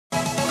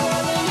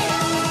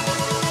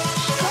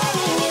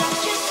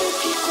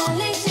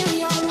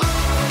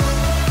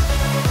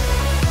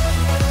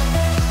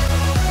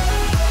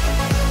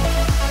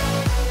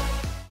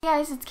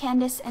guys, it's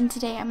Candace, and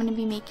today I'm going to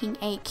be making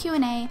a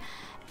Q&A,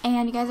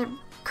 and you guys are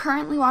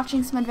currently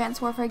watching some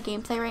Advanced Warfare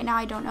gameplay right now.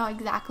 I don't know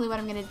exactly what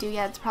I'm going to do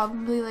yet. It's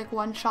probably like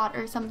one shot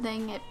or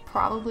something. It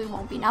probably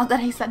won't be now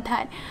that I said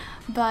that,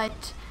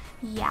 but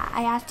yeah,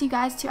 I asked you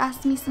guys to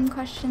ask me some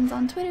questions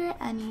on Twitter,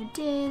 and you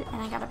did,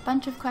 and I got a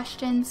bunch of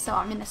questions, so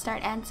I'm going to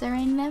start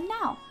answering them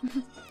now.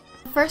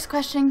 The first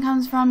question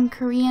comes from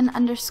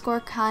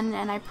Korean_Kun,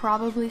 and I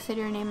probably said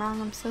your name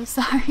wrong, I'm so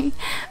sorry.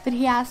 But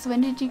he asked, when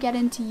did you get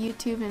into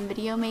YouTube and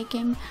video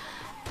making?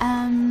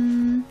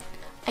 I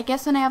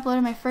guess when I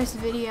uploaded my first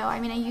video. I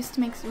mean, I used to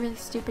make really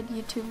stupid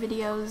YouTube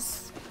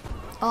videos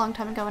a long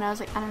time ago when I was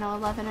like, I don't know,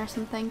 11 or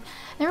something.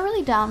 They were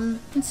really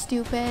dumb and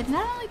stupid, and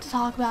I don't like to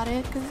talk about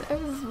it because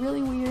it was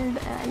really weird.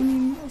 I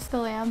mean, I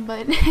still am,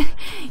 but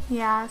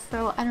yeah,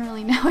 so I don't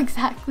really know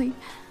exactly.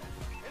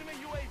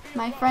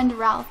 My friend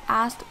Ralph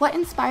asked, what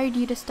inspired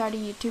you to start a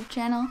YouTube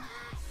channel?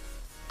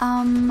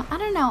 I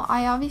don't know,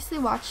 I obviously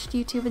watched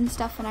YouTube and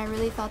stuff, and I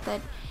really thought that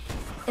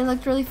it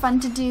looked really fun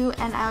to do,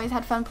 and I always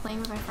had fun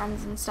playing with my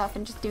friends and stuff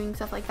and just doing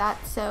stuff like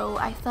that, so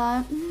I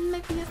thought it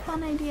might be a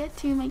fun idea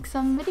to make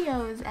some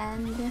videos,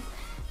 and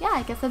yeah,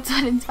 I guess that's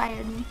what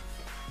inspired me.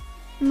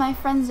 My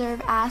friend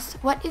Zerv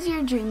asked, what is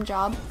your dream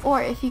job?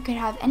 Or if you could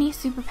have any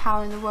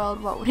superpower in the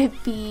world, what would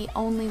it be?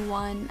 Only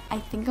one. I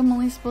think I'm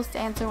only supposed to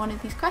answer one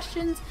of these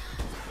questions,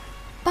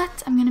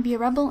 but I'm gonna be a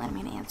rebel and I'm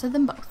gonna answer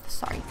them both.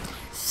 Sorry.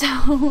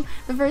 So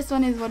the first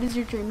one is, what is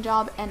your dream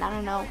job? And I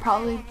don't know,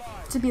 probably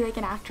to be like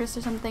an actress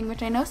or something,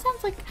 which I know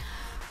sounds like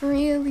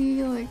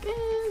really like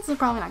it's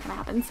probably not gonna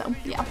happen, so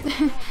yeah.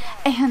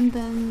 And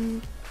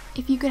then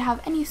if you could have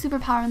any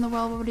superpower in the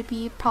world, what would it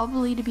be?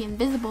 Probably to be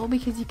invisible,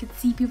 because you could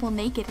see people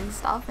naked and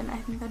stuff, and I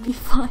think that'd be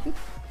fun.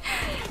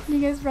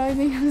 You guys probably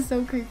think I'm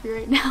so creepy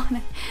right now,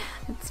 and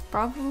it's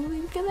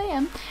probably because I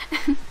am.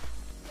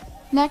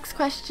 Next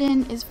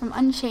question is from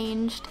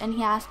Unchanged, and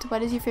he asked,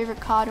 what is your favorite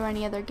COD or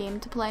any other game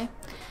to play?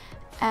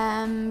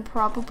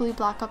 Probably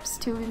Black Ops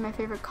 2 is my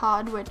favorite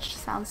COD, which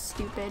sounds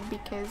stupid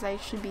because I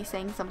should be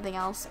saying something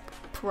else,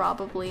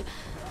 probably.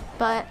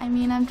 But, I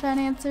mean, I'm trying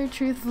to answer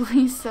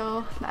truthfully,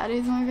 so that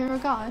is my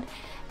favorite COD.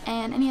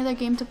 And any other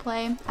game to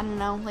play, I don't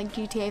know, like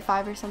GTA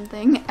 5 or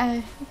something.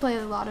 I play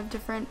a lot of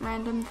different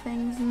random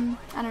things, and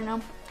I don't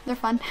know, they're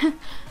fun.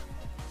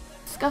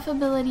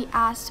 Scuffability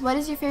asked, what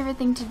is your favorite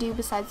thing to do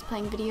besides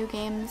playing video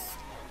games?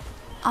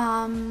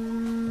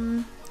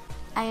 I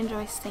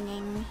enjoy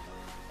singing.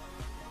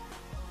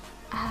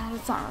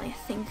 That's not really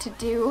a thing to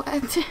do.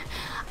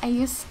 I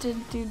used to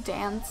do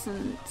dance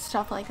and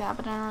stuff like that,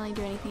 but I don't really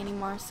do anything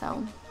anymore,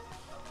 so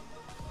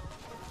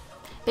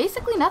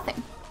basically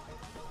nothing.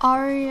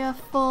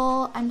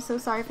 Ariaful, I'm so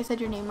sorry if I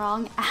said your name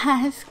wrong,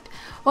 asked,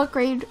 what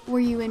grade were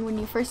you in when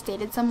you first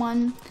dated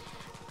someone?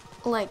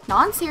 Like,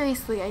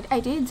 non-seriously,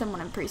 I dated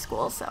someone in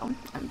preschool, so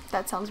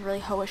that sounds really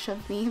hoish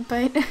of me,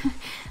 but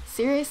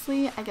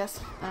seriously, I guess,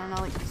 I don't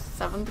know, like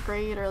 7th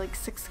grade or like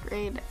 6th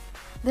grade.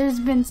 There's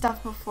been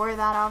stuff before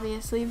that,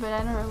 obviously, but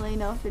I don't really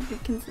know if it'd be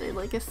considered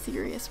like a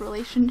serious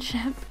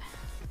relationship.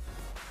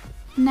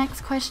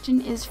 Next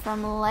question is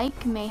from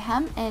Like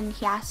Mayhem, and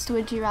he asked,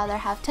 would you rather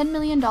have $10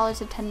 million or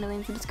 10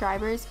 million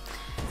subscribers?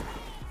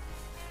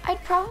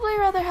 I'd probably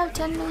rather have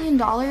 $10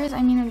 million.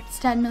 I mean, it's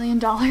 $10 million.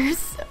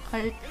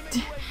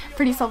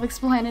 Pretty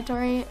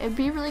self-explanatory. It'd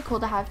be really cool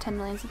to have 10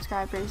 million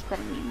subscribers, but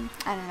I mean,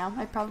 I don't know.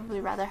 I'd probably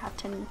rather have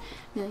 $10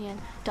 million.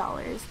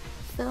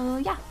 So,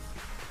 yeah.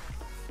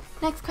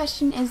 Next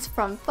question is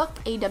from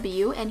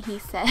FuckAW, and he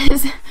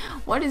says,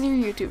 what is your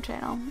YouTube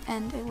channel?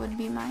 And it would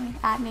be my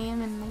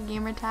 @name and my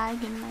gamer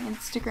tag and my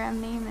Instagram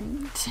name,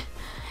 and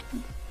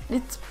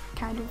it's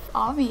kind of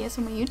obvious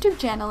what my YouTube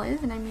channel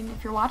is, and I mean,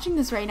 if you're watching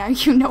this right now,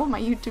 you know what my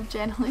YouTube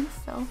channel is,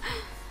 so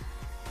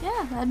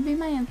yeah, that'd be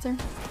my answer.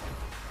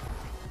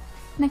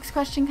 Next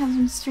question comes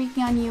from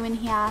Streaking on You, and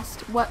he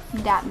asked, what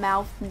that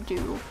mouth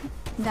do?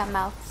 That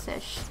mouth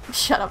says,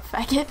 shut up,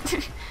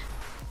 faggot.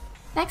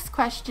 Next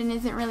question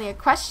isn't really a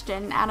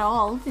question at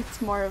all,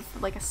 it's more of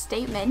like a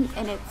statement,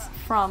 and it's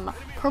from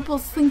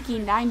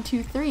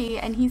PurpleSlinky923,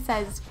 and he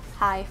says,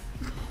 hi.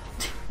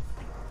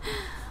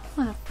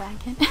 What a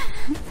faggot.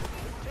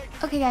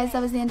 Okay guys,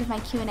 that was the end of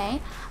my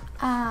Q&A.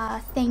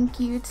 Thank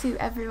you to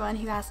everyone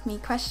who asked me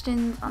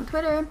questions on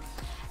Twitter,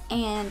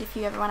 and if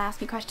you ever want to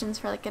ask me questions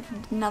for like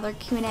another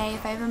Q&A,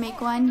 if I ever make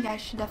one, you guys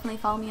should definitely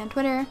follow me on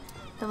Twitter.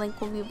 The link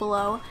will be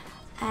below.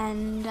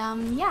 And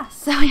yeah,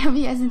 so I hope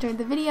you guys enjoyed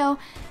the video.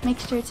 Make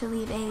sure to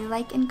leave a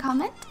like and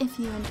comment if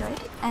you enjoyed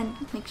it, and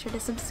make sure to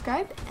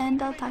subscribe, and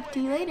I'll talk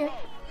to you later.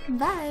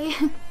 Bye!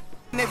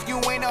 If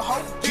you ain't a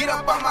hoe, get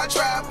up on my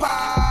trap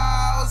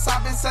house.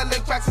 I've been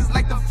selling cracks since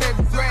like the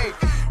 5th grade.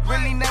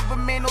 Really never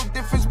made no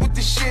difference with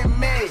the shit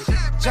made.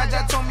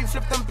 Jaja told me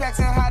flip them packs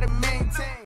and how to maintain.